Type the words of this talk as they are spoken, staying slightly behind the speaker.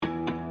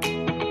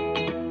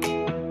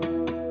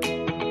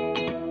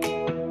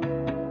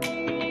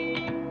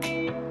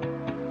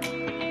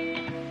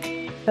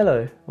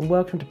Hello and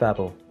welcome to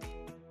Babble.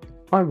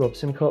 I'm Rob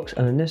Simcox,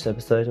 and in this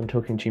episode I'm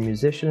talking to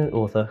musician and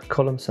author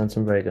Colm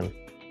Sansom Regan.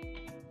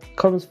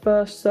 Colm's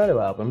first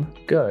solo album,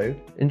 Go,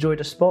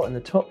 enjoyed a spot in the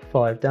top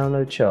 5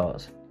 download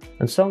charts,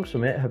 and songs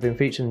from it have been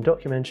featured in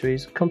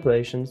documentaries,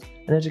 compilations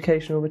and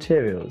educational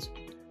materials.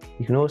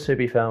 He can also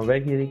be found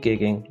regularly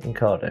gigging in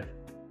Cardiff.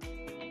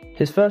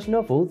 His first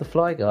novel, The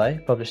Fly Guy,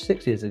 published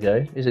 6 years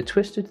ago, is a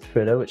twisted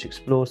thriller which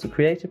explores the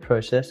creative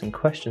process and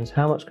questions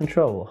how much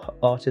control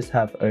artists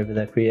have over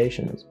their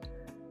creations.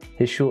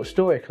 His short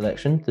story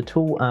collection, The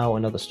Tall Owl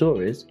and Other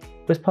Stories,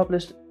 was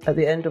published at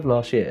the end of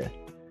last year.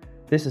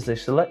 This is a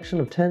selection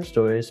of 10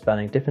 stories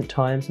spanning different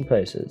times and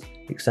places,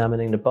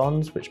 examining the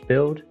bonds which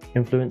build,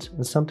 influence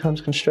and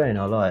sometimes constrain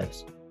our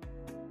lives.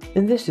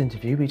 In this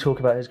interview we talk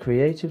about his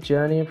creative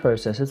journey and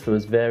processes for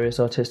his various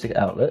artistic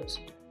outlets,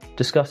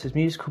 discuss his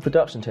musical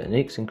production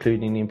techniques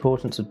including the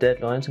importance of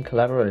deadlines and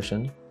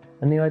collaboration,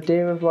 and the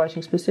idea of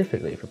writing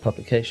specifically for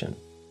publication.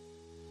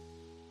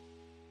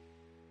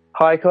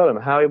 Hi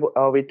Colm, how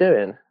are we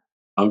doing?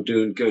 I'm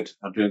doing good.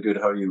 How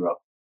are you, Rob?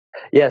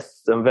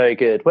 Yes, I'm very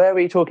good. Where are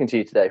we talking to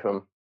you today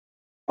from?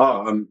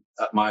 Oh, I'm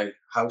at my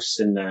house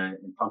in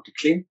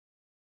Pontyclean.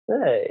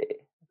 Hey,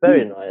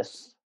 very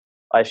nice.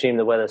 I assume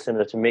the weather's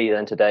similar to me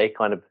then today,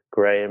 kind of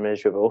grey and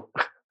miserable.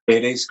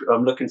 It is.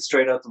 I'm looking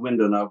straight out the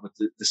window now, but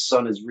the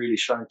sun is really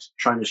trying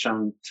to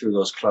shine through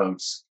those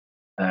clouds.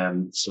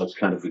 So it's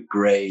kind of a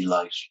grey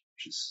light,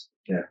 which is,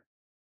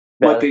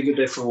 might be a good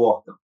day for a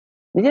walk, though.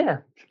 Yeah,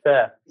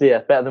 fair. Yeah,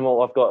 better than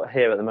what I've got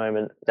here at the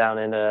moment down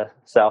in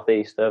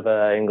southeast of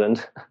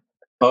England.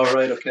 All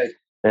right, okay.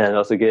 Yeah,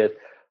 that's a good.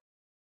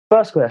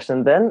 First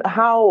question then,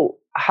 how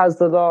has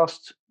the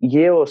last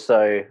year or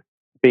so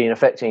been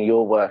affecting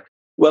your work?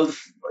 Well,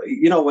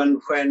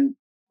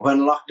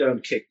 when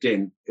lockdown kicked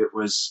in, it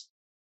was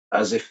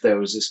as if there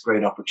was this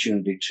great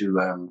opportunity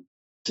to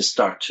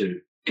start to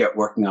get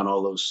working on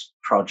all those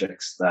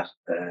projects that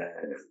that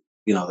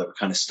were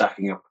kind of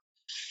stacking up.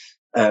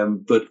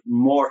 But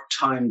more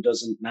time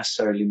doesn't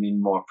necessarily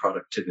mean more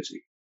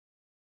productivity.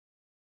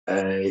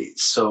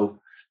 So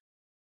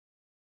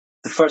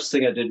the first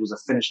thing I did was I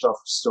finished off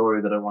a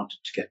story that I wanted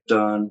to get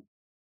done.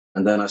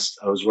 And then I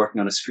was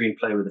working on a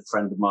screenplay with a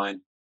friend of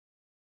mine.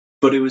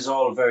 But it was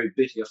all very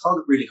bitty. I found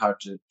it really hard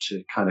to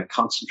kind of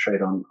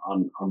concentrate on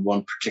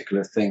one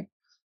particular thing,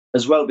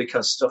 as well,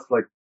 because stuff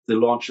like the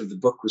launch of the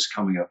book was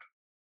coming up.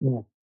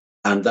 Yeah.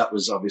 And that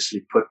was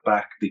obviously put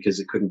back because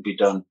it couldn't be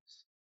done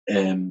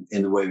in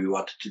the way we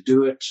wanted to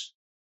do it.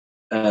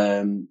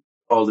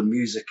 All the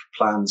music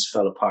plans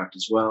fell apart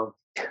as well.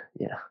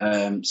 Yeah.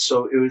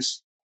 So it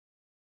was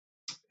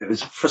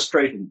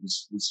frustrating,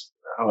 is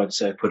how I'd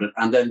say I put it.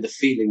 And then the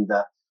feeling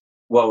that,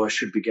 I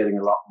should be getting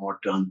a lot more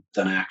done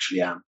than I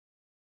actually am.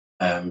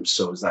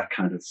 So it was that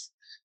kind of,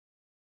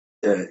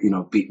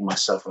 beating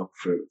myself up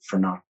for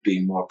not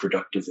being more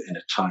productive in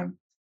a time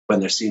when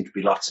there seemed to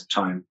be lots of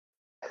time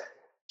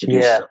to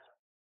do stuff.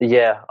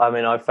 Yeah, I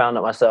mean, I've found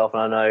that myself,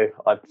 and I know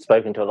I've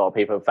spoken to a lot of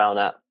people who have found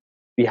that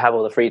you have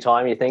all the free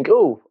time, you think,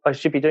 oh, I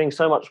should be doing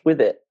so much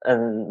with it,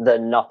 and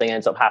then nothing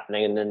ends up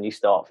happening, and then you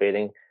start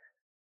feeling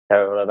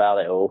terrible about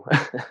it all.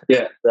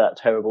 Yeah. That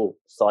terrible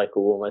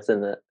cycle almost,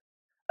 isn't it?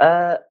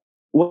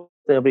 What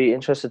they'll be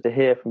interested to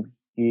hear from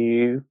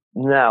you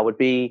now would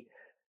be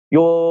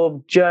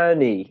your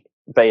journey,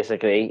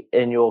 basically,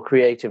 in your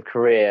creative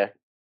career,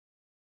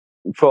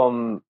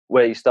 from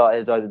where you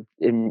started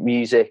in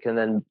music and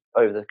then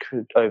over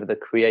the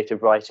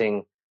creative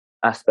writing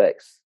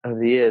aspects over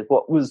the years.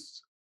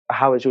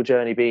 How has your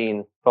journey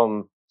been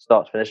from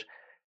start to finish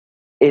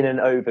in an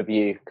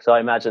overview? Because I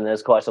imagine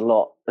there's quite a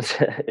lot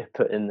to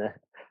put in there.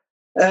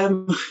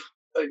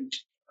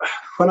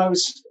 When I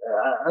was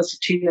as a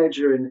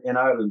teenager in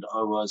Ireland,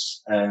 I've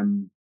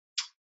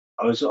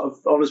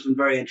always been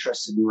very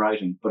interested in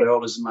writing, but I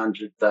always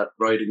imagined that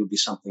writing would be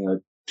something I'd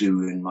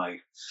do in my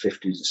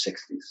 50s or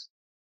 60s.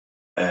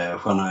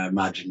 When I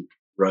imagined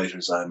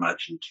writers, I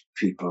imagined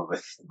people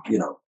with,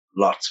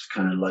 lots of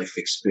kind of life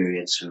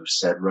experience who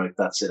said, right,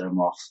 that's it, I'm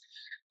off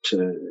to,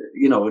 and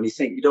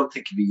you don't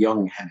think you'd be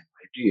young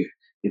Hemingway, do you?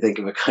 You think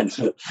of a kind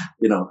of,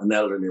 an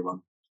elderly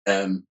one.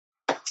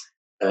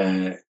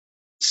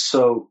 It's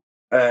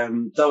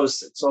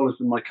always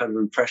been my kind of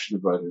impression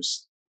of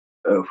writers,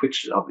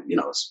 which, is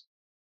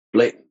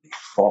blatantly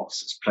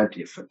false. There's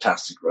plenty of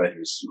fantastic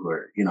writers who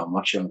are,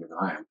 much younger than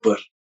I am. But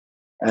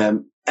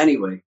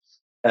anyway,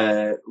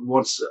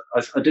 once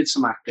I did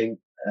some acting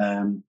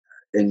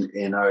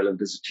in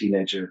Ireland as a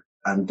teenager,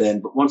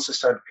 but once I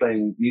started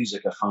playing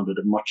music, I found it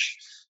a much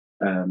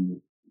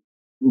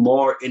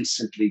more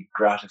instantly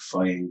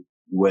gratifying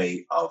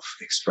way of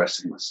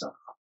expressing myself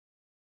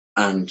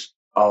and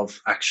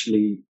of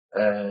actually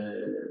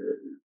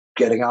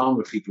getting on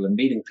with people and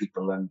meeting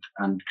people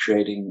and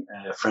creating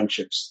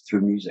friendships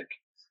through music.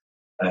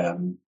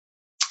 And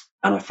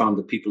I found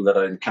the people that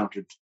I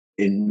encountered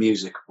in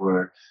music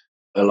were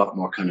a lot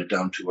more kind of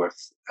down to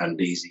earth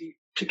and easy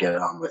to get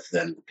on with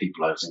than the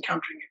people I was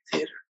encountering in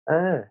theatre.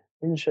 Oh,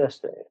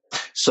 interesting.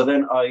 So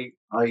then I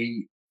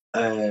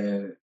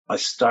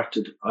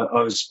started.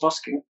 I was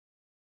busking,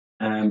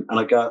 and I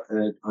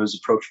was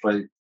approached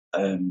by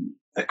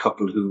a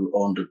couple who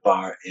owned a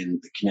bar in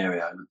the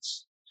Canary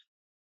Islands,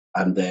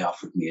 and they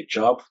offered me a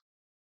job.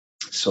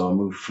 So I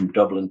moved from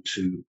Dublin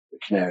to the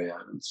Canary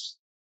Islands,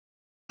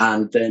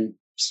 and then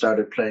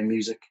started playing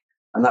music,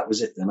 and that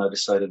was it. Then I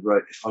decided,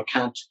 right, if I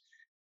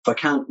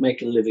can't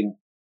make a living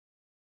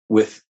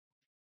with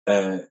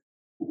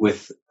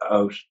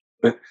without,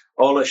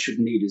 all I should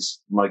need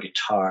is my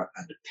guitar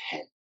and a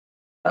pen.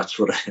 That's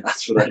what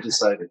I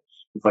decided.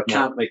 If I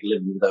can't make a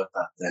living without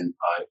that,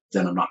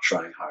 then I'm not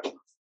trying hard enough.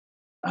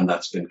 And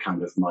that's been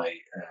kind of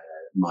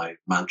my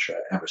mantra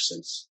ever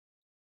since.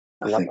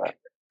 I think.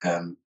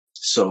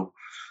 So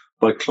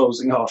by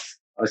closing off,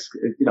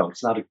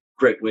 it's not a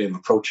great way of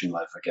approaching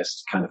life, I guess,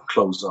 to kind of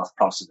close off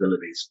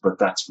possibilities. But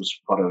that's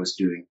what I was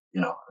doing.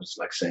 I was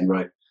like saying,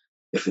 right,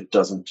 if it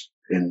doesn't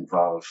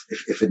involve,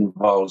 if it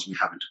involves me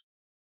having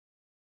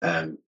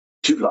to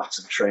do lots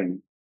of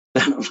training,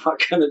 then I'm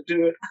not going to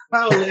do it.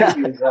 How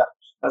lazy is that?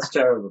 That's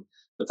terrible.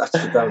 But that's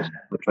what that was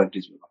my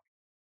 20s were like.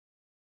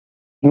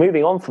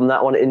 Moving on from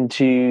that one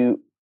into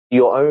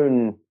your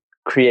own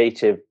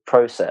creative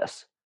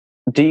process,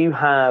 do you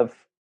have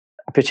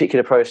a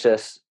particular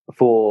process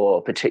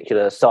for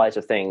particular sides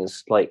of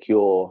things, like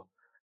your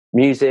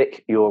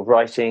music, your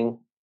writing,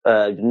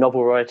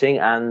 novel writing,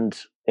 and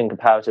in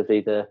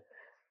comparatively the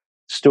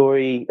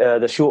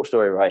short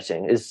story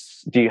writing?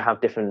 Do you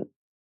have different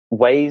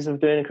ways of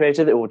doing a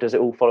creative, or does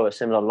it all follow a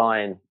similar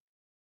line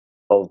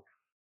of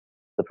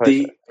the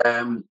process?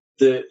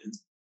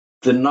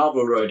 The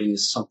novel writing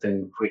is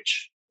something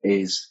which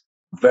is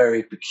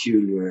very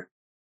peculiar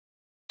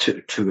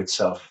to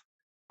itself.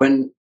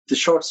 When the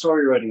short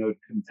story writing, I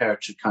would compare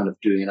to kind of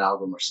doing an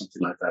album or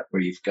something like that,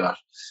 where you've got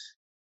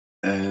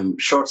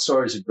short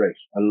stories are great.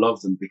 I love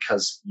them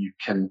because you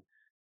can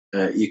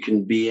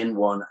be in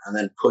one and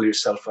then pull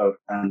yourself out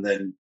and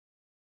then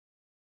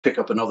pick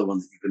up another one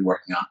that you've been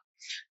working on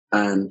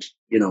and,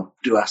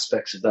 do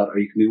aspects of that. Or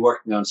you can be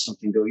working on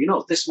something, go,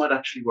 this might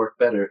actually work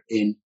better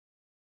in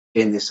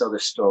this other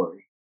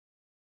story.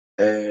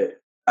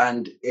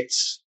 And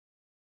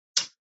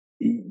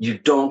you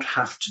don't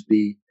have to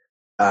be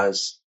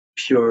as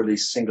purely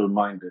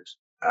single-minded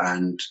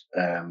and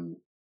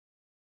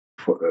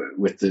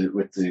with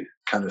the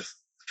kind of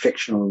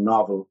fictional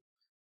novel.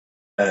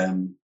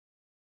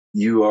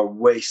 You are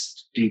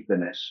waist deep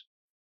in it,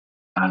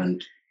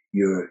 and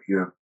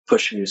you're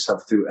pushing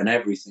yourself through, and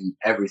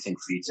everything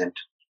feeds into it.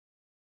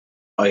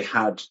 I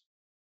had,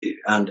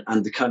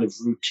 and the kind of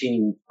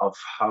routine of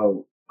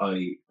how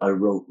I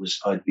wrote was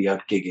I'd be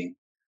out gigging,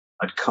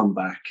 I'd come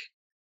back,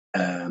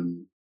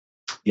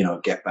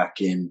 get back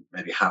in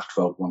maybe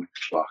 12:30, 1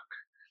 o'clock.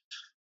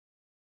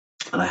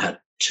 And I had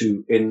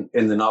two, in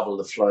the novel,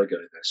 The Fly Guy,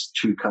 there's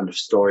two kind of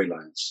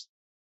storylines.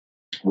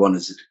 One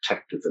is a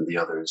detective and the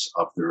other is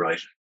of the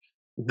writer.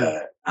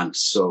 Mm-hmm. And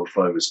so if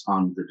I was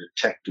on the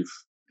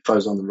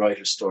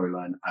writer's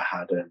storyline, I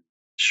had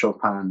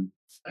Chopin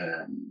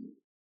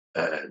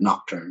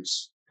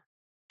nocturnes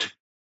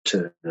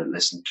to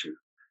listen to.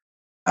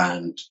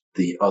 And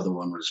the other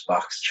one was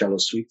Bach's cello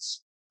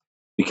suites,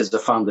 because I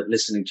found that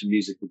listening to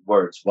music with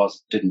words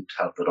didn't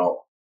help at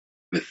all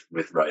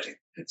with writing.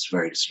 It's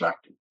very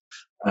distracting.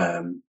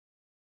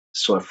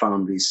 So I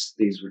found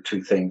these were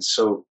two things.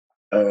 So,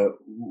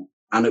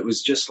 and it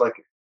was just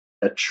like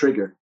a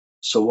trigger.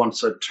 So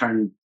once I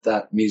turned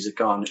that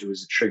music on, it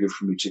was a trigger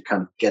for me to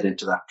kind of get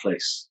into that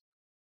place.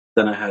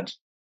 Then I had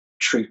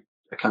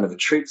a kind of a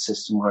treat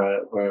system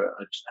where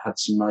I had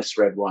some nice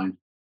red wine,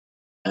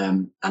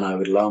 and I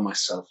would allow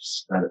myself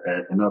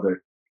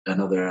another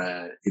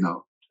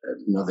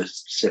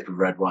sip of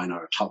red wine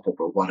or a top up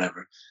or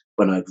whatever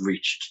when I'd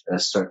reached a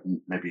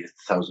certain, maybe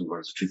 1,000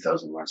 words or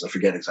 2,000 words. I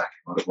forget exactly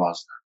what it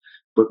was now.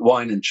 But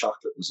wine and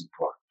chocolate was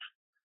important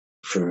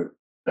for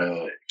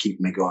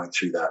keeping me going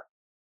through that.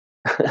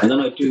 And then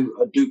I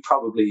do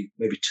probably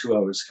maybe 2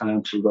 hours, kind of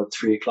until about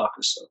 3 o'clock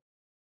or so,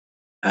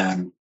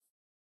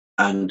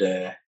 and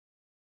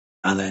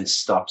then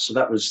stop. So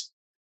that was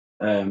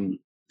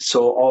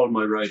so all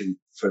my writing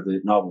for the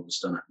novel was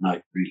done at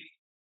night, really.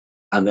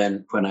 And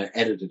then when I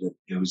edited it,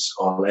 it was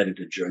all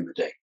edited during the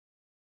day.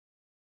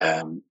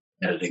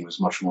 Editing was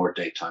much more a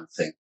daytime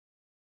thing,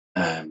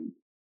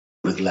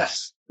 with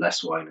less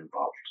wine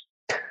involved.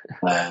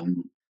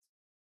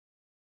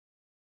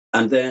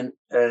 And then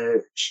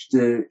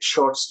the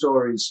short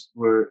stories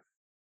were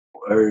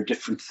a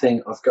different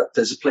thing.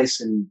 There's a place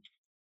in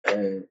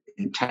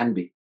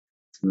Tenby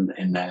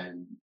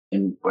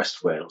in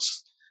West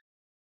Wales.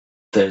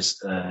 There's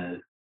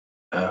a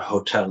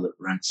hotel that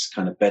rents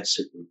kind of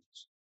bedsit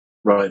rooms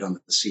right on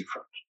the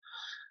seafront.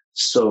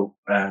 So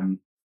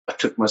I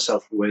took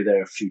myself away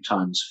there a few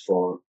times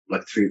for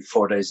like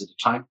 3-4 days at a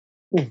time.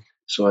 Mm.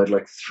 So I had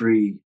like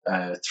three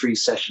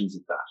sessions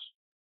of that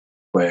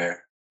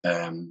where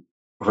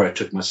I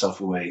took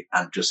myself away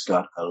and just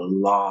got a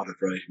lot of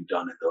writing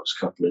done in those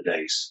couple of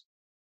days,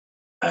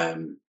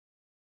 in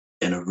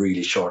a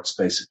really short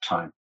space of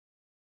time.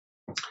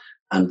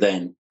 And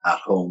then at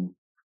home,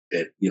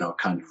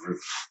 kind of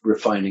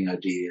refining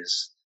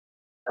ideas,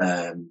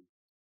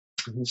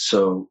 Mhm.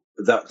 So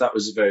that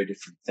was a very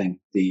different thing.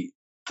 The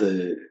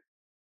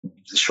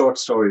short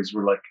stories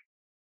were like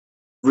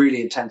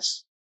really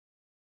intense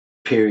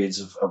periods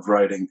of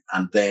writing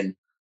and then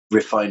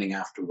refining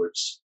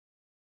afterwards.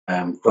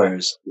 Right.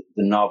 Whereas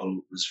the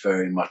novel was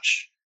very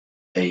much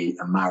a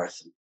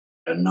marathon,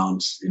 a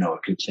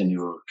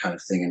continual kind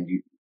of thing.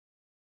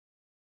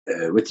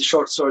 And with the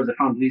short stories, I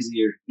found it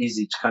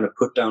easy to kind of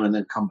put down and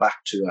then come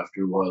back to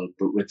after a while.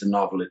 But with the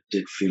novel, it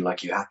did feel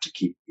like you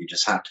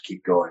just had to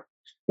keep going.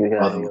 You're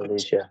going to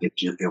Otherwise, yeah.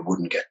 it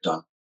wouldn't get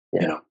done,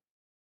 Yeah. you know.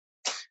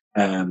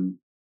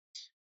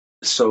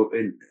 So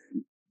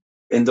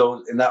in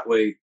that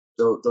way,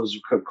 those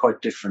are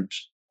quite different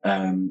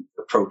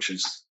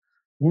approaches.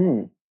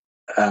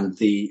 And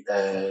the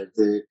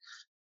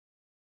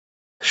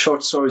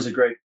short stories are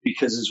great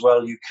because as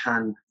well you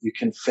can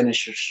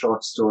finish a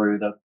short story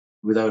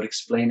without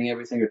explaining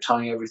everything or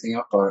tying everything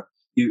up. Or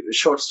a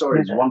short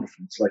story is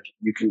wonderful. It's like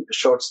a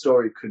short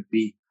story could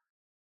be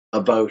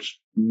about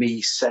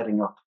me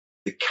setting up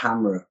the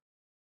camera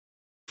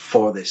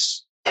for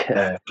this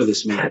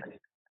meeting.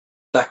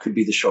 That could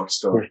be the short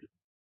story.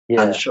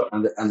 Yeah.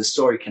 And the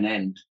story can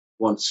end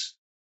once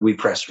we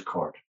press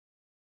record.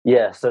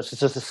 Yeah, so it's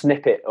just a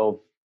snippet of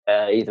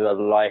either a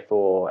life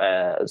or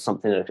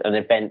something, an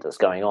event that's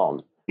going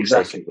on.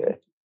 Exactly. Basically.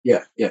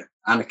 Yeah, yeah.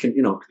 And it can,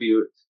 it could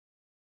be,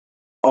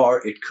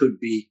 or it could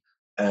be,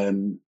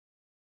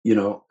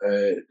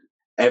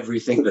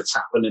 everything that's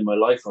happened in my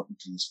life up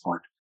until this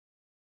point.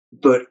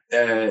 But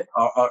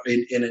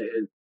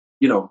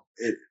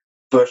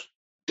but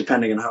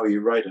depending on how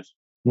you write it.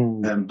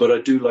 But I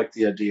do like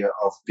the idea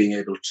of being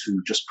able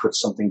to just put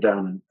something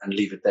down and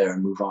leave it there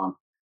and move on.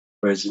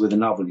 Whereas with a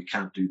novel, you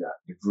can't do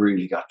that. You've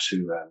really got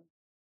to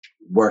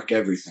work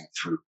everything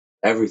through.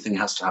 Everything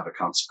has to have a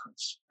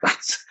consequence.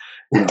 That's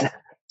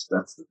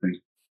the thing.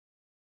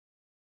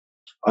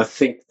 I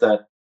think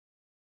that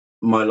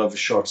my love of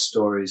short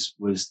stories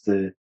was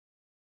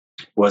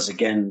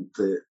again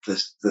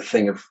the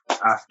thing of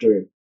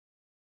after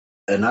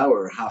an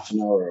hour, half an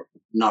hour,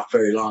 not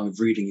very long of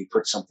reading, you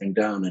put something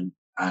down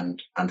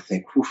and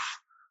think,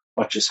 "Oof,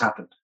 what just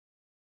happened?"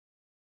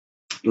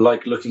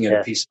 Like looking at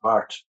a piece of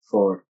art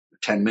for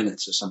 10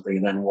 minutes or something,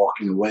 and then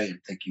walking away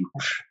and thinking,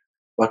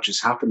 "What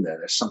just happened there?"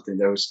 There's something.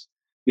 There was,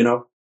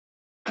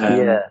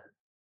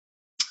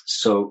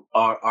 So,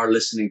 are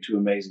listening to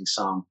amazing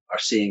song, or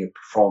seeing a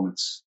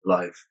performance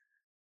live,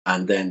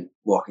 and then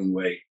walking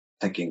away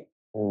thinking,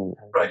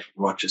 right,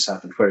 what just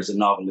happened? Whereas a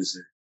novel is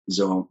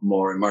a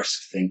more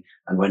immersive thing,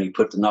 and when you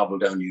put the novel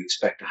down, you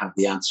expect to have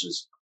the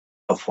answers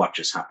of what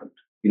just happened.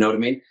 You know what I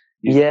mean?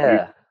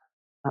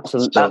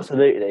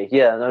 Absolutely.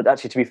 Yeah. No,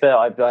 actually, to be fair,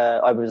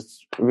 I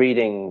was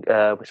reading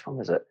which one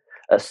was it?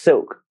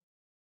 Silk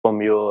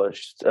from your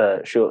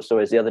short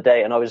stories the other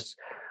day, and I was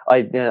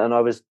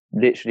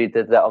literally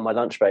did that on my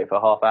lunch break for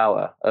a half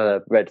hour.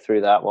 Read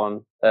through that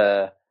one,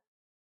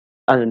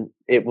 and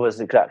it was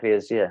exactly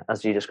as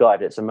you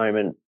described. It's a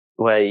moment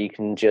where you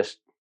can just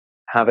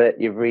have it,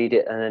 you read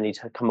it, and then you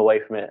come away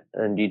from it,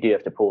 and you do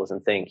have to pause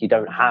and think. You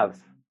don't have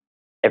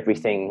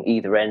everything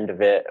either end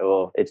of it,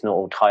 or it's not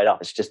all tied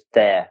up. It's just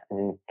there,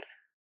 and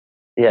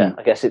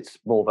I guess it's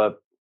more of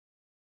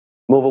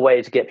a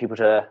way to get people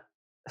to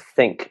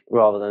think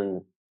rather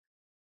than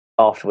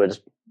afterwards.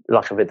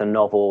 Like with the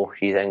novel,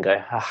 you then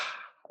go,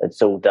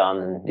 it's all done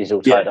and it's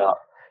all tied up.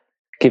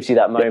 Gives you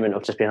that moment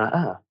of just being like,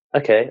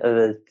 okay.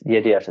 The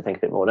idea have to think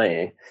a bit more, don't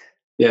you?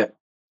 Yeah.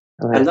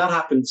 And that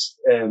happens,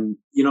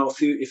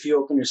 if you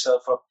open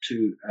yourself up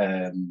to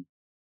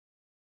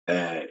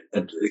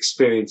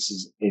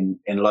experiences in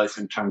life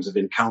in terms of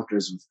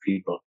encounters with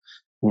people,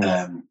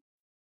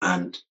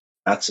 and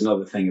that's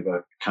another thing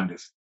about kind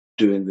of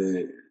doing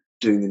the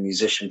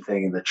musician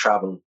thing and the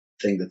travel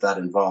thing that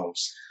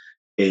involves,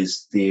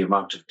 is the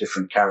amount of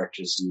different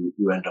characters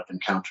you end up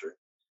encountering,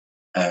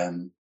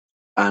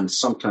 and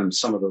sometimes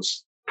some of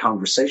those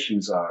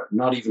conversations are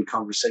not even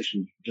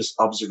conversations, just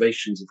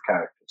observations of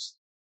characters.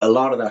 A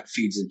lot of that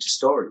feeds into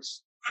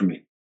stories for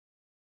me.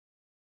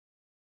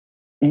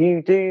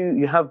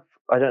 You have,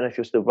 I don't know if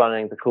you're still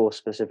running the course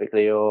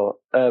specifically, or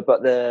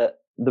but the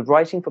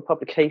writing for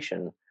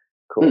publication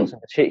course in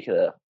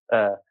particular,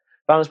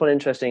 found this one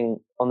interesting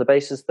on the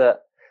basis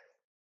that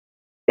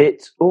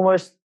it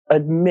almost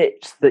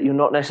admits that you're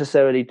not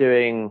necessarily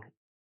doing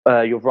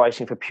you're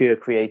writing for pure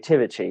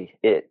creativity.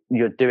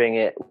 You're doing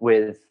it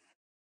with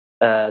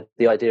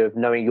the idea of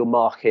knowing your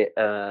market,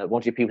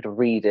 wanting people to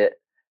read it.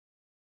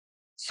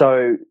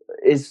 So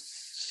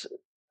is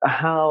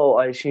how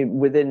I assume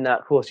within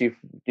that course you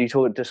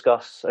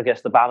discuss, I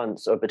guess, the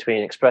balance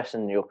between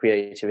expressing your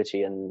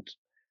creativity and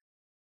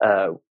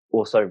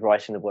also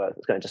writing the work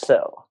that's going to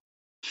sell.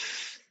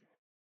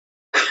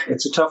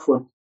 It's a tough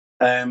one,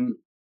 and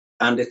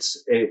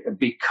it's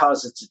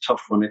because it's a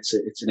tough one. It's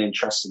an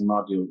interesting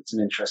module. It's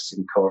an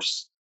interesting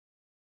course.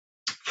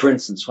 For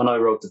instance, when I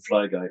wrote The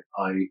Fly Guy,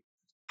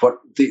 what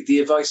the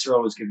advice you're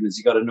always given is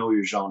you got to know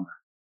your genre.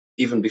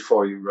 Even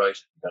before you write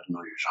it, you got to know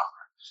your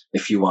genre.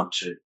 If you want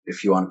to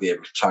be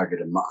able to target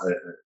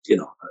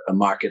a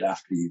market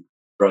after you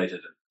write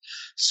it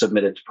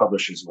submit it to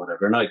publishers or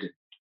whatever, and I did.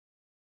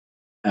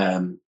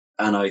 And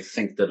I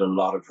think that a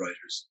lot of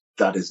writers,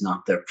 that is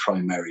not their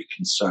primary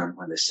concern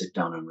when they sit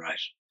down and write.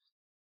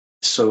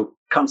 So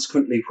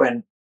consequently,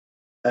 when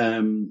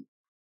I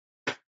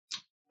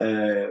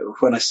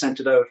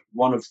sent it out,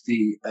 one of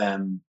the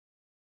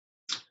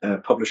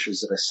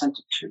publishers that I sent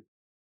it to,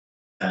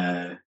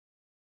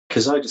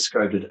 because I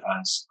described it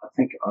as, I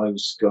think I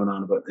was going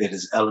on about it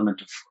as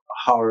element of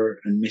horror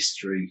and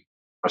mystery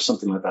or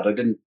something like that. I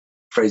didn't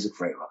phrase it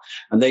very well.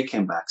 And they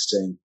came back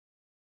saying,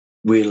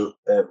 we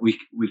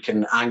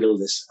can angle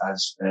this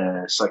as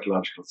a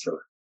psychological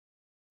thriller.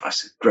 I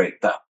said,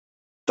 great, that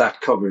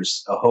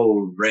covers a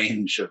whole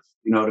range of,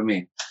 you know what I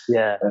mean?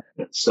 Yeah.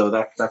 So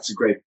that's a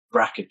great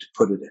bracket to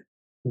put it in.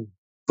 Hmm.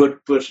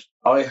 But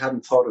I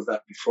hadn't thought of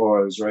that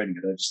before I was writing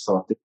it. I just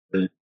thought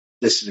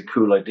this is a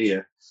cool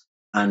idea,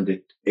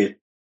 and it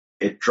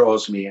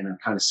draws me in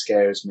and kind of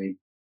scares me,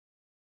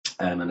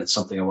 and it's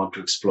something I want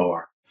to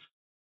explore.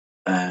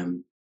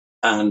 And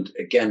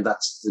again,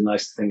 that's the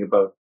nice thing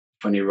about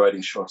when you're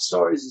writing short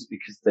stories, is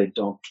because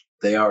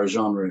they are a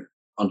genre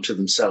unto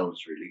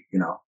themselves, really. You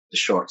know, the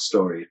short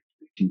story, it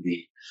can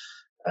be,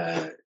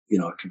 it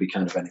can be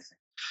kind of anything.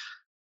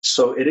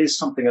 So it is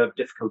something I have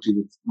difficulty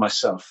with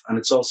myself, and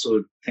it's also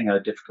a thing I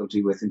have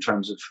difficulty with in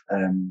terms of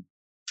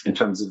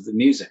the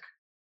music.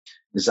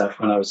 Is that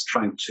when I was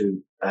trying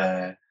to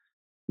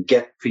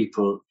get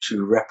people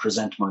to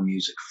represent my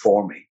music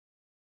for me,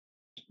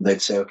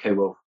 they'd say, "Okay,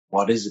 well,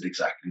 what is it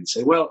exactly?" And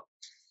say, "Well,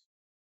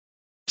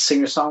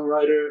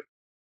 singer-songwriter."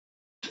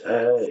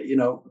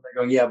 They're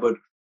going, "Yeah, but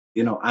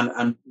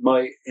and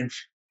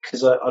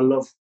because I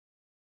love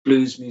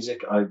blues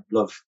music, I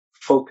love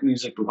folk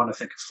music, but when I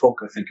think of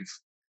folk, I think of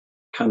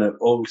kind of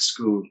old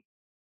school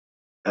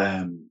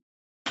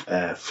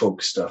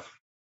folk stuff."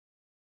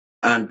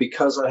 And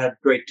because I had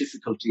great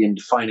difficulty in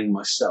defining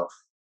myself,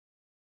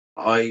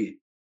 I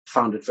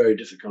found it very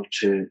difficult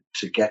to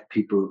get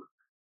people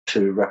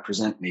to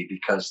represent me,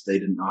 because they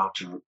didn't know how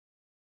to.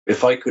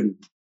 If I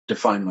couldn't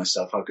define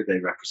myself, how could they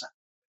represent me?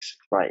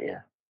 Right.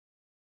 Yeah.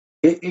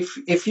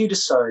 If you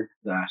decide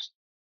that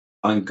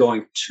I'm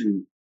going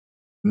to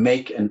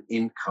make an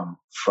income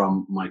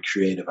from my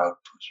creative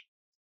output,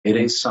 it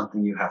is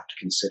something you have to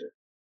consider.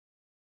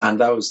 And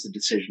that was the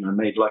decision I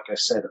made. Like I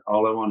said,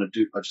 all I want to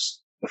do,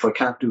 if I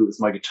can't do it with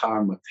my guitar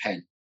and my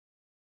pen,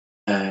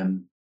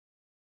 that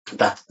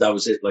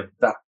was it. Like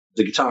that,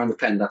 the guitar and the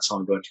pen, that's how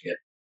I'm going to get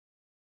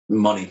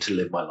money to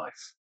live my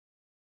life.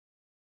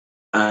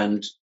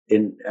 And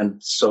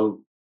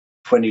so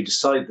when you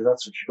decide that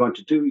that's what you're going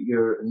to do,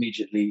 you're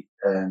immediately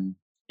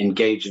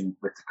engaging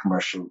with the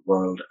commercial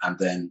world, and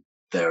then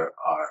there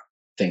are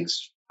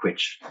things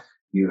which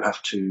you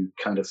have to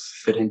kind of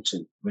fit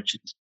into, which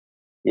is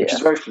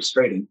very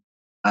frustrating,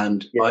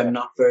 and I'm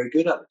not very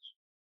good at it.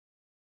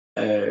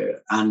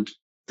 And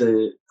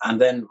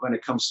then when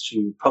it comes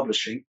to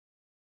publishing,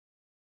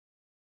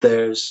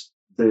 there's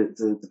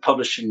the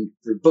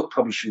book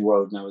publishing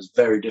world now is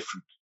very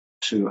different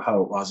to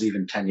how it was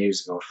even 10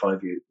 years ago, or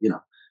 5 years,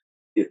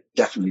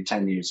 definitely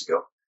 10 years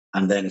ago.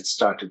 And then it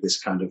started this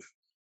kind of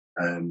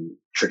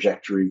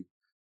trajectory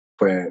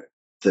where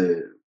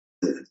the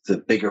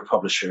bigger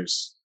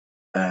publishers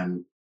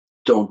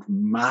don't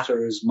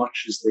matter as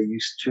much as they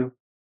used to.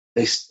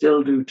 They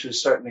still do to a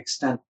certain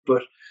extent,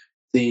 but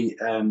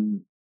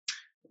when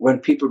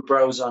people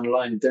browse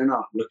online, they're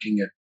not looking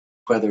at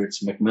whether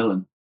it's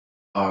Macmillan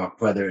or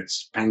whether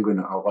it's Penguin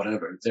or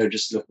whatever. They're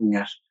just looking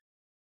at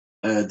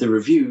the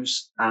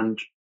reviews and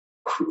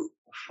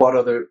what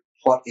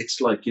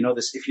it's like.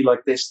 This, if you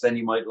like this, then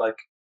you might like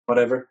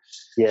whatever.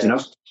 Yeah.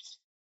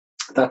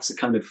 That's the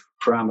kind of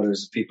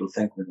parameters that people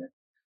think with it,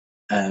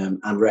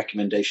 and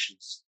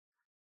recommendations.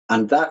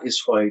 And that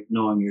is why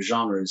knowing your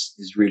genre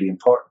is really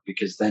important,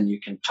 because then you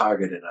can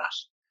target it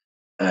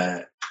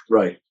at,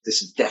 right,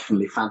 this is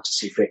definitely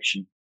fantasy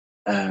fiction,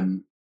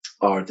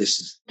 or this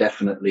is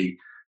definitely,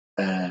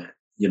 a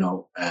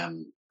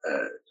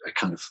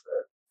kind of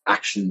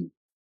action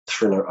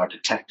thriller or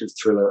detective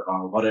thriller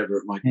or whatever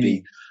it might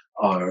be,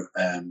 or,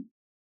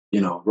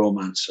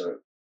 romance.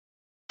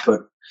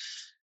 But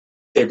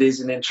it is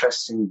an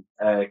interesting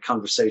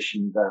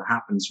conversation that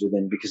happens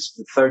within, because it's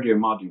the third year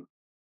module.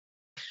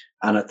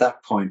 And at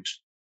that point,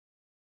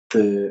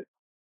 the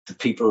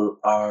people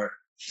are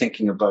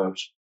thinking about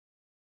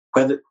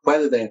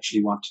whether they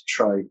actually want to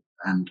try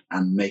and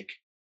make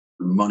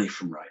money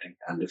from writing,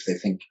 and if they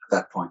think at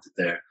that point that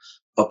they're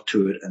up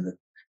to it, and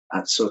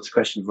so it's a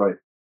question of, right,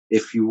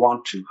 if you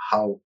want to,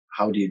 how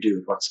do you do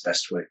it? What's the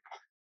best way?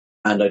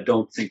 And I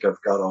don't think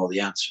I've got all the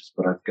answers,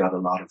 but I've got a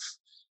lot of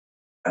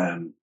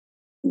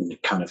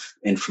kind of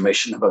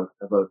information about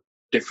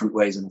different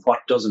ways and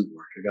what doesn't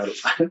work. I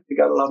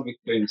got a lot of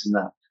experience in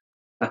that.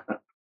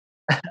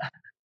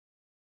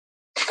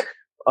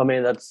 I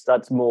mean,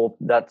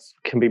 that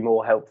can be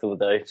more helpful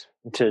though,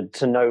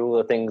 to know all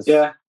the things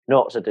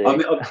not to do.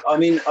 I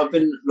mean, I've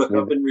been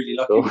really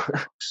lucky with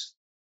books.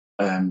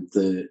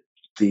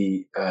 The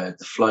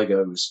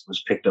Flygo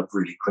was picked up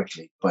really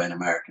quickly by an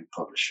American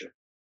publisher,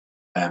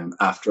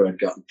 after I'd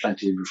gotten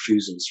plenty of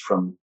refusals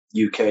from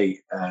UK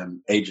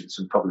agents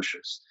and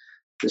publishers.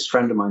 This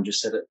friend of mine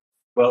just said,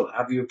 "Well,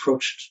 have you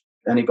approached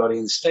anybody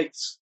in the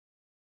States?"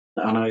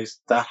 And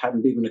that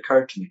hadn't even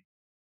occurred to me.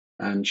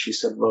 And she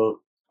said,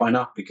 "Well, why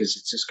not? Because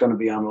it's just going to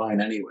be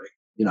online anyway,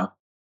 you know.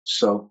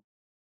 So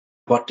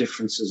what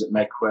difference does it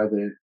make where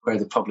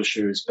the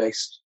publisher is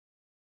based?"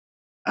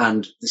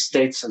 And the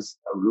States has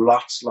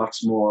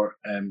lots more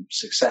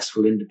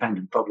successful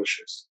independent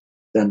publishers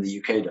than the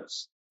UK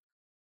does.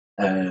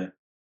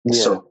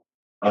 So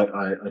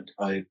I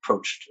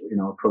approached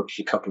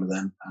a couple of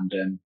them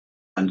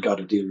and got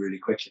a deal really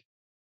quickly.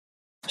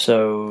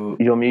 So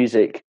your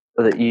music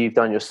that you've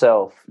done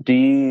yourself, do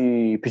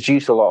you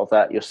produce a lot of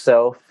that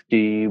yourself? Do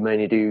you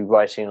mainly do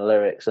writing and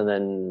lyrics and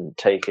then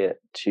take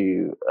it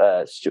to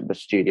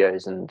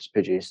studios and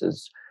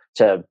producers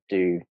to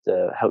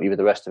help you with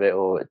the rest of it,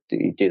 or do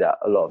you do that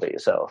a lot of it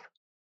yourself?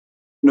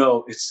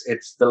 No,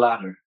 it's the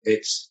latter.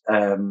 It's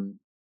I'll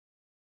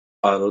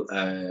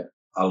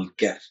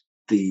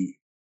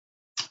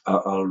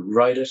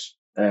write it,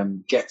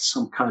 get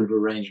some kind of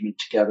arrangement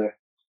together,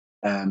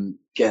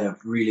 get a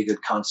really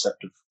good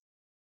concept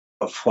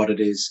of what it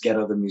is, get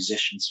other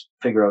musicians,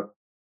 figure out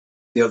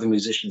the other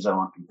musicians I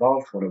want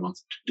involved, what I want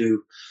them to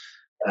do,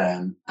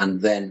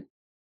 and then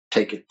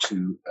take it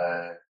to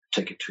a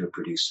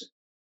producer.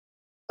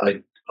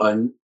 I've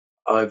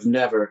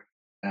never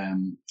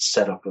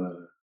set up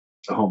a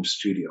home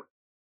studio.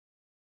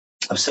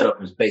 I've set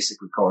up as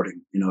basic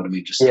recording, you know what I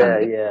mean? Just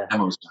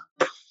demos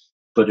down.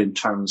 But in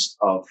terms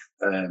of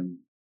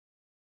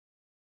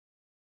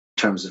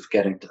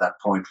getting to that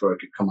point where I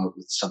could come out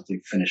with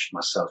something finished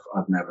myself,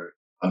 I've never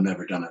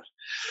done it.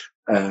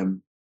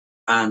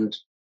 And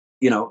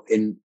you know,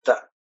 in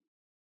that,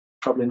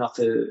 probably not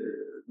the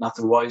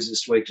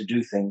wisest way to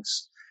do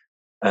things.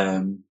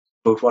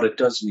 But what it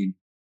does mean,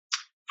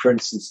 for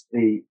instance,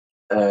 the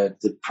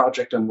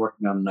project I'm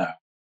working on now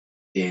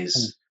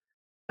is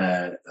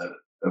a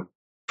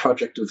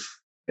project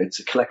it's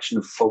a collection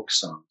of folk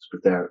songs,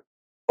 but they're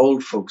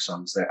old folk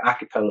songs. They're a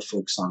cappella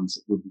folk songs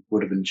that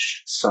would have been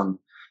sung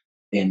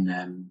in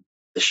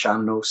the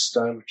Sean-Nós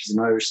style, which is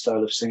an Irish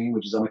style of singing,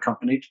 which is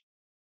unaccompanied.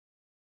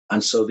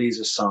 And so these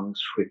are songs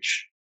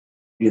which,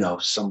 you know,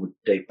 some would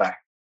date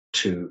back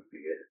to,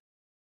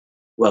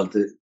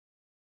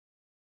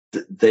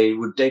 they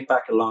would date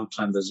back a long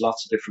time. There's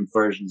lots of different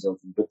versions of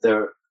them, but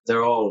they're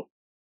all,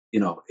 you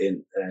know,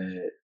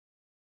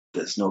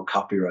 there's no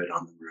copyright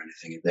on them or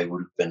anything. They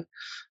would have been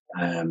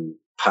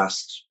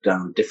passed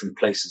down. Different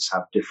places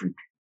have different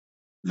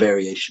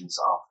variations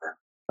of them.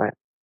 Right.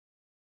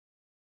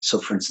 So,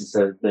 for instance,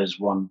 there's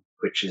one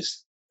which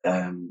is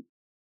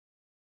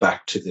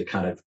back to the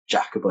kind of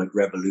Jacobite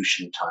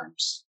Revolution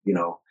times. You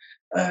know,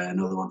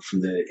 another one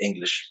from the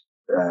English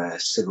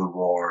Civil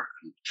War.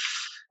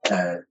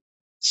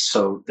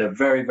 So they're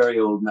very, very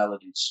old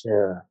melodies.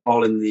 Yeah.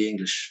 All in the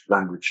English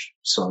language.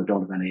 So I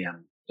don't have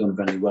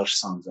any Welsh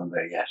songs on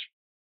there yet.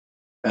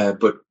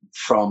 But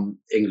from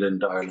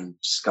England, Ireland,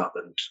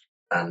 Scotland,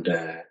 and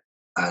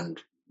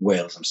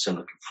Wales, I'm still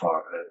looking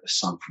for a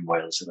song from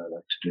Wales that I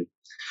like to do.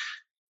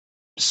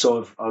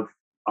 So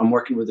I'm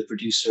working with a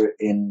producer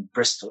in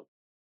Bristol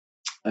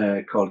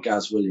called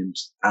Gaz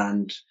Williams,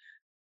 and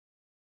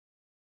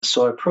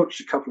so I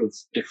approached a couple of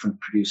different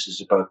producers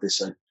about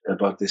this,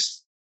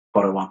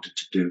 what I wanted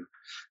to do,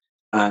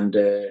 and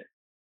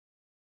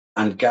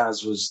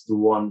Gaz was the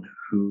one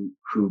who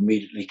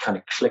immediately kind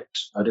of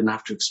clicked. I didn't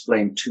have to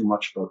explain too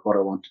much about what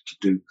I wanted to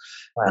do,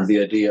 and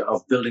the idea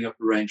of building up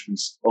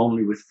arrangements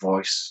only with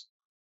voice.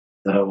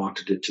 That I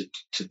wanted it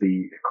to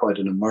be quite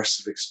an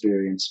immersive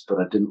experience,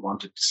 but I didn't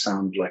want it to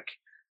sound like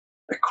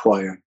a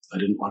choir. I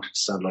didn't want it to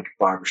sound like a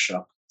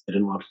barbershop. I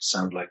didn't want it to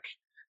sound like,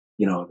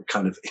 you know, the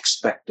kind of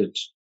expected.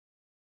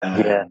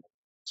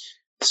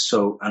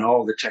 So, and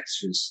all the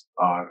textures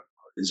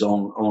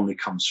only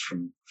comes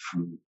from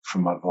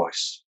my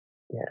voice.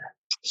 Yeah.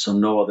 So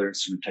no other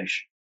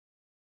instrumentation.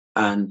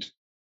 And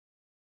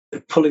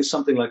pulling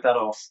something like that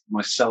off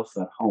myself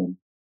at home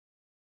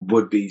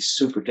would be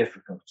super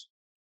difficult.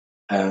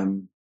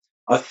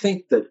 I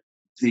think that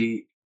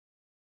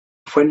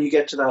when you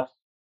get to that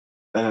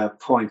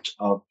point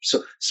of,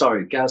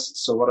 Gaz.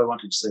 So what I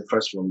wanted to say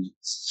first of all,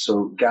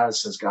 so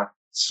Gaz has got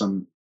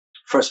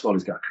first of all,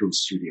 he's got a cool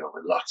studio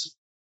with lots of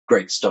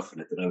great stuff in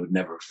it that I would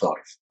never have thought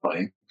of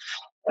buying.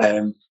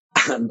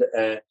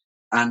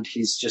 And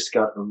he's just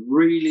got a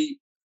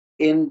really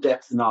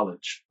in-depth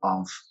knowledge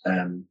of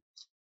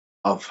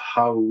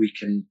how we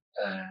can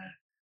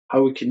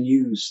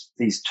use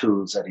these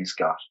tools that he's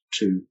got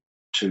to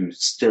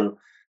still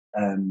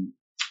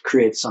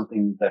create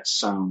something that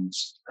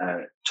sounds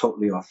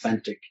totally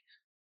authentic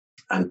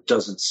and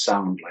doesn't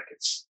sound like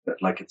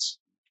it's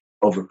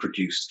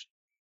overproduced.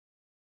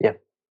 Yeah,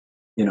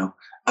 you know,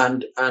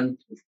 and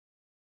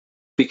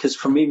because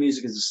for me,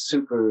 music is a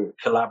super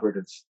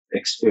collaborative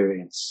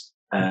experience,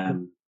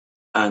 and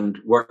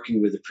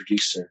working with a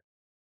producer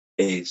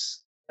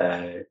is.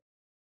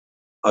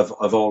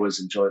 I've always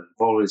enjoyed it.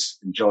 I've always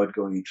enjoyed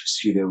going into a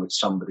studio with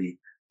somebody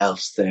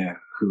else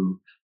there who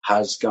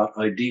has got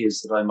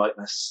ideas that I might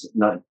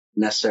not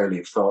necessarily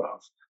have thought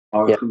of,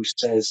 or who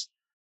says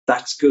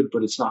that's good,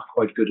 but it's not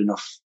quite good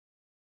enough,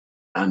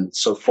 and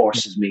so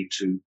forces me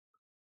to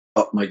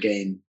up my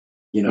game,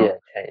 you know,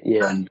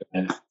 and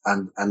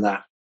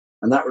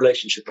that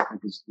relationship I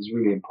think is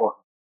really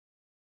important.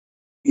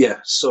 Yeah,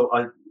 so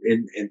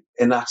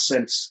in that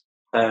sense,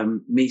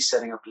 me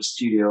setting up the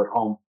studio at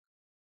home.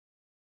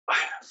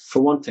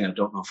 For one thing, I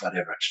don't know if I'd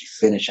ever actually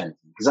finish anything,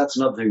 because that's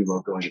another thing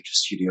about going into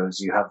studios.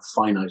 You have a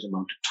finite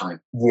amount of time.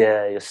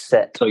 Yeah, you're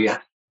set. So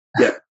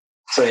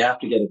so you have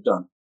to get it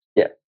done.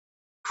 Yeah.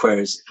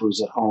 Whereas if it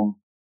was at home,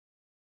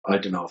 I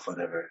don't know if I'd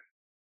ever.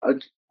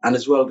 And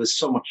as well, there's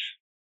so much.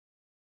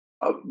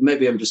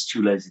 Maybe I'm just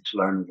too lazy to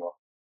learn it all.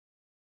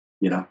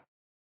 You know.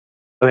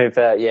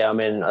 I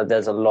mean,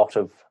 there's a lot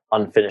of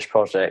unfinished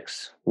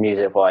projects,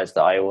 music-wise,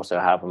 that I also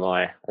have on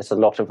my. It's a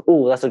lot of.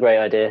 Oh, that's a great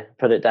idea.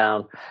 Put it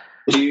down.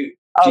 Do you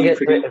produce?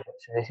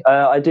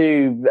 I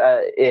do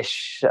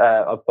ish,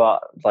 but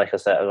like I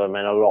said, I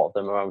mean, a lot of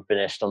them are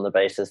unfinished on the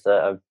basis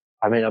that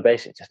I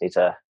basically just need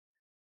to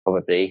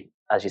probably,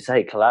 as you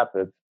say, collab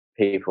with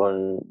people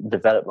and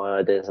develop my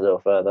ideas a little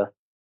further.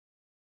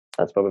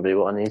 That's probably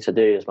what I need to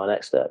do as my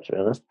next step, to be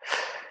honest.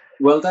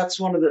 Well, that's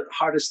one of the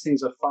hardest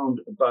things I've found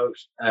about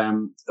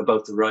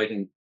the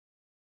writing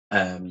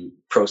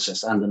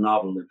process, and the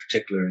novel in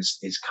particular,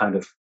 is kind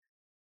of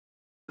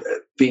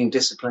being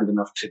disciplined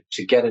enough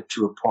to get it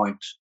to a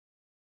point,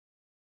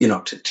 you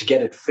know, to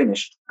get it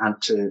finished,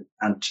 and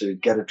to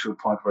get it to a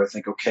point where I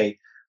think, okay,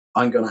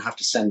 I'm going to have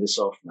to send this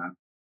off now.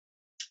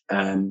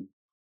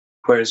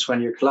 Whereas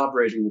when you're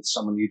collaborating with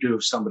someone, you do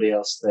have somebody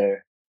else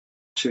there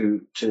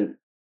to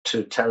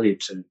tell you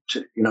to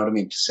you know what I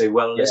mean, to say,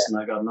 well, listen,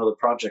 I got another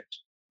project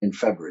in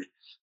February,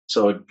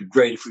 so it'd be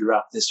great if we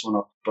wrap this one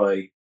up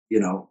by, you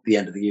know, the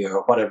end of the year,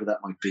 or whatever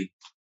that might be.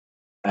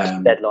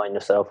 Deadline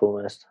yourself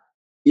almost.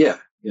 Yeah.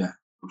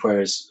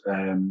 Whereas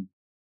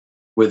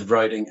with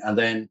writing, and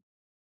then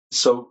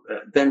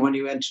when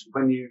you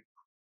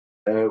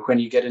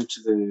get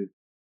into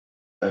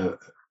a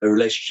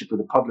relationship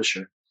with a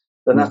publisher,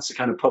 then that's the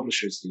kind of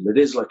publisher's deal. It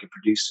is like a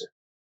producer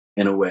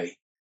in a way,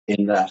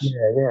 in that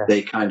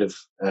they kind of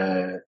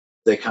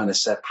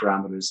set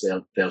parameters.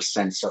 They'll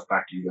send stuff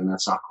back to you, and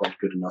that's not quite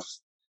good enough.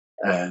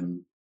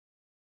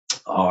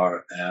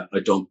 Or I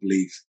don't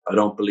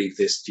believe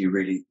this. Do you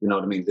really? You know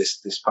what I mean?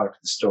 This part of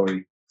the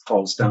story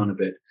falls down a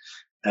bit,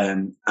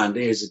 and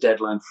here's a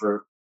deadline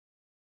for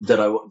that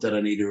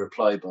I need to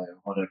reply by, or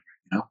whatever,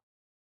 you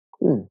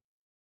know.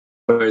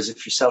 Whereas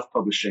if you're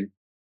self-publishing,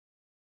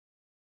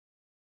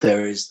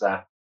 there is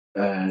that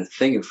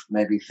thing of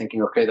maybe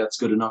thinking, okay, that's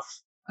good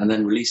enough, and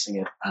then releasing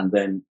it, and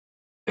then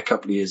a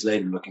couple of years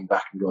later looking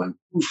back and going,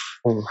 oof.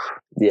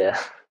 Yeah.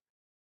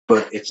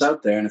 But it's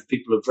out there, and if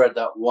people have read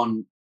that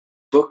one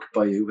book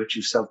by you, which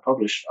you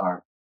self-published,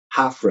 or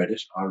half read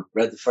it, or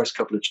read the first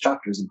couple of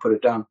chapters and put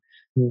it down,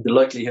 the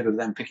likelihood of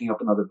them picking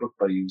up another book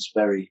by you is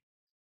very,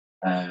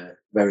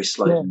 very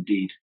slight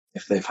indeed,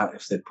 if they've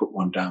put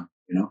one down,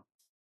 you know.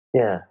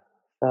 Yeah,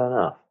 fair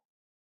enough.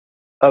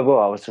 Oh well,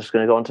 I was just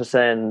going to go on to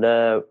saying,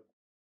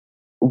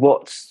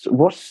 what's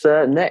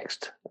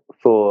next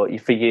for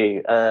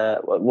you?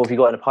 What have you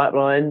got in the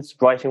pipelines,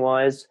 writing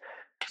wise?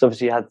 Because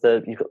obviously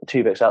you've got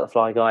 2 books out, The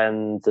Fly Guy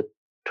and The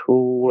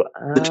Tall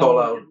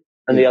Owl,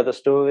 and the other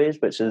stories,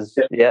 which is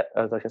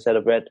like I said,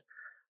 I've read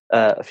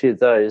a few of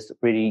those.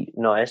 Really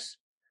nice.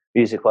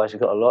 Music wise, you've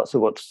got a lot. So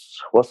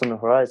what's on the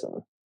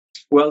horizon?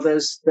 Well,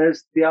 there's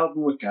the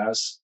album with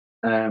Gaz,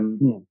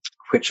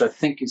 which I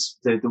think is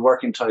the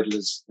working title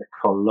is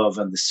called Love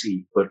and the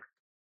Sea, but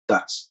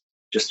that's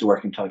just the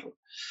working title.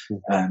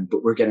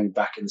 But we're getting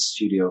back in the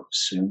studio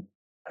soon,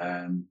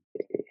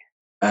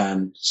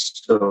 and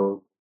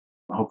so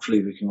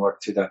hopefully we can work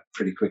through that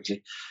pretty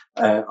quickly.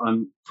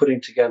 I'm putting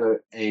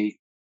together a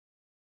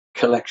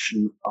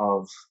collection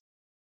of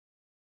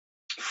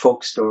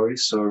folk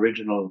stories, so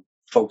original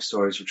folk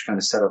stories, which kind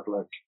of set up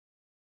like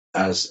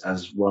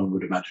as one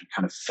would imagine,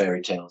 kind of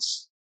fairy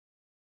tales,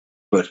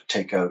 but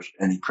take out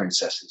any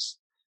princesses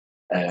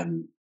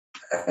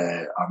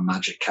or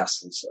magic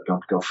castles. I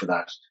don't go for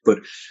that, but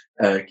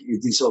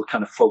these all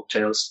kind of folk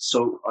tales.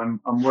 So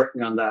I'm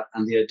working on that,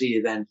 and the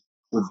idea then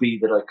would be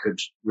that I could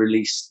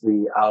release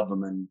the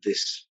album and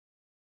this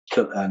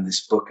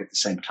book at the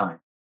same time,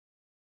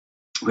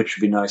 which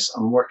would be nice.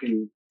 I'm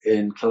working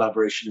in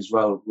collaboration as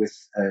well with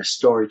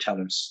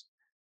storytellers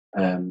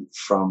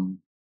from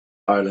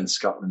Ireland,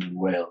 Scotland, and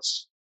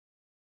Wales,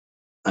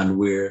 and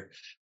we're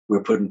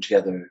putting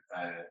together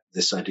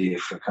this idea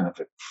for kind of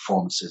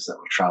performances that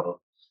will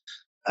travel,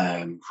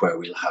 where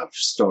we'll have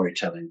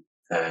storytelling,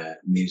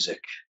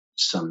 music,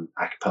 some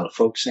a cappella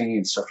folk singing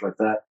and stuff like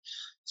that.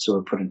 So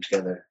we're putting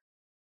together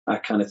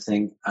that kind of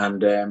thing.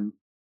 And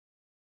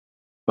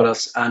what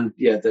else? And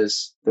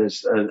there's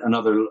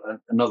another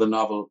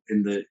novel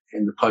in the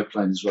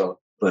pipeline as well.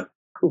 But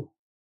cool.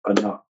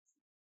 I'm not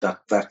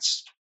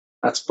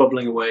that's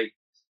bubbling away.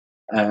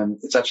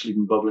 It's actually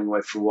been bubbling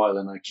away for a while,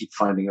 and I keep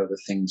finding other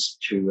things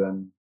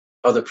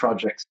other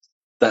projects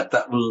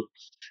that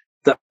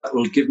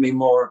will give me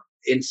more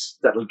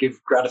that'll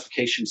give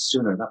gratification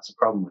sooner. That's the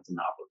problem with the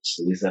novel,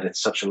 is that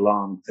it's such a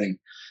long thing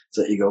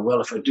that you go,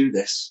 well, if I do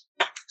this,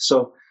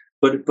 so,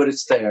 but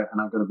it's there,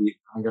 and I'm going to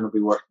be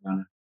working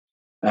on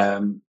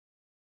it.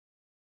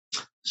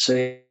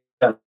 So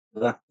yeah,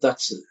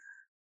 that's it.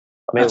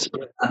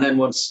 And then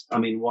once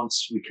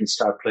we can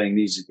start playing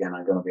these again,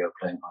 I'm going to be out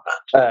playing my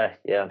band.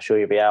 Yeah, I'm sure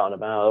you'll be out and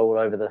about all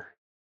over the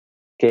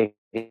gig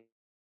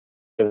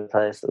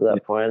place at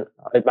that point.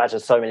 I imagine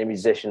so many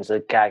musicians are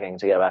gagging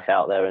to get back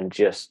out there and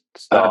just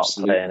start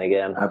playing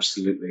again.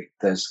 Absolutely.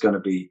 There's going to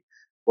be,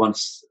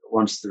 once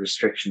the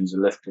restrictions are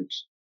lifted,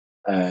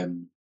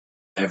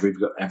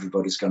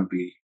 everybody's going to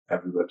be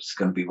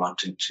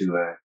wanting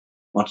to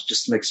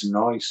just make some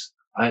noise.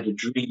 I had a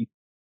dream.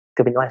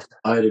 Could be nice.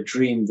 I had a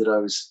dream that I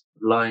was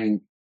lying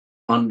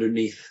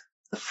underneath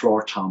the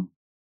floor tom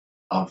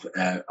of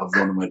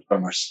one of my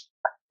drummers.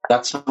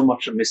 That's how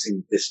much I'm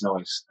missing this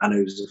noise, and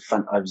it was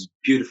a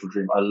beautiful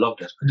dream. I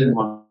loved it. I didn't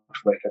want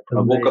to wake up. I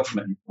woke up from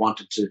it and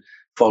wanted to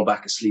fall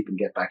back asleep and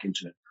get back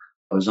into it.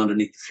 I was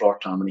underneath the floor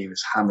tom, and he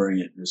was hammering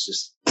it. And it was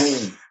just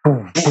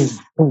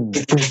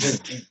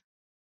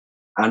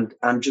and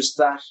just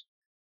that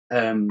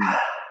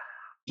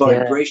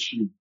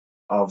vibration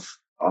of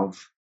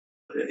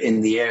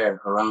in the air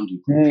around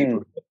you,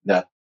 people,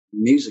 that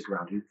music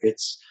around you.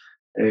 It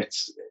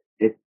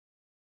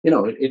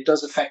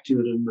does affect you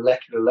at a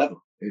molecular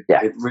level.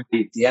 It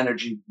really, the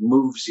energy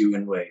moves you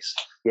in ways.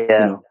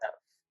 Yeah,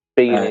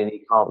 feeling you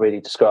can't really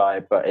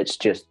describe, but it's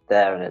just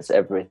there, and it's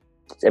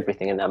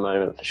everything in that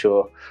moment for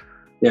sure.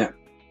 Yeah,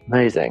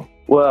 amazing.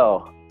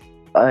 Well,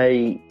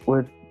 I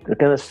was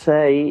going to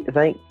say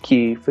thank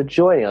you for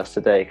joining us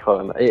today,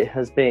 Colm. It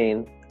has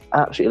been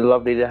absolutely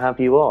lovely to have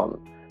you on.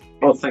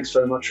 Oh, thanks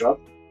very much, Rob.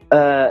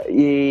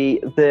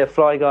 The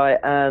Fly Guy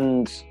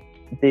and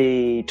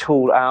the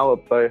Tall Owl are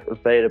both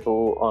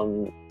available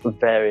on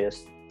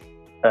various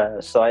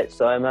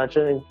sites, I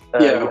imagine.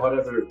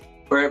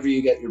 Wherever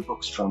you get your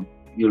books from,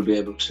 you'll be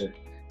able to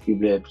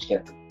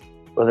get them.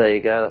 Well, there you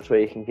go. That's where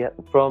you can get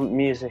them from.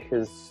 Music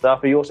and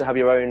stuff. But you also have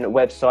your own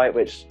website,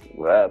 which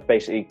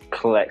basically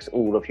collects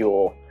all of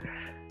your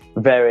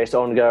various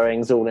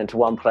ongoings all into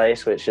one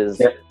place, which is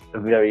a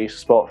very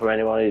useful spot for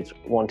anyone who's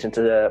wanting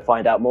to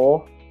find out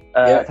more.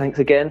 Thanks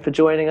again for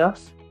joining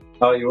us.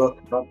 Oh, you're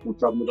welcome. No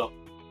problem at all.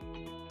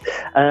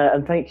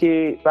 And thank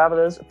you,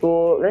 Babblers,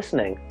 for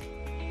listening.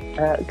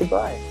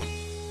 Goodbye.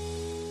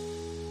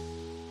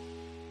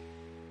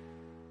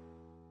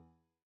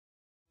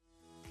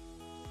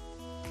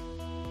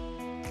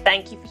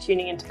 Thank you for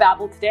tuning in to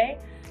Babble today.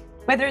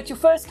 Whether it's your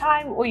first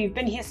time or you've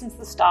been here since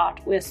the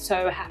start, we're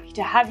so happy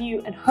to have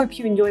you and hope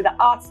you enjoy the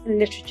arts and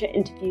literature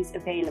interviews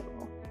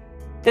available.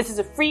 This is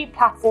a free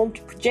platform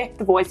to project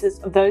the voices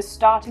of those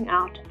starting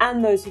out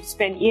and those who've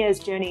spent years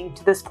journeying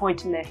to this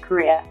point in their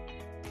career.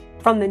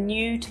 From the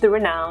new to the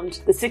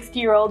renowned, the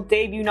 60-year-old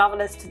debut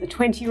novelist to the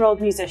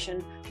 20-year-old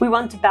musician, we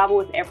want to babble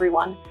with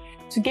everyone.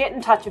 So get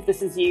in touch if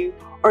this is you,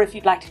 or if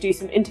you'd like to do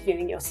some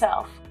interviewing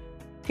yourself.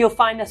 You'll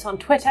find us on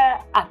Twitter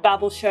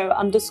 @BabbleShow_,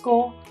 on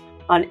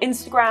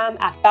Instagram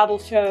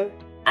 @BabbleShow,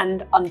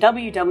 and on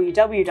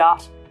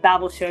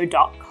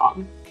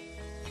www.babbleshow.com.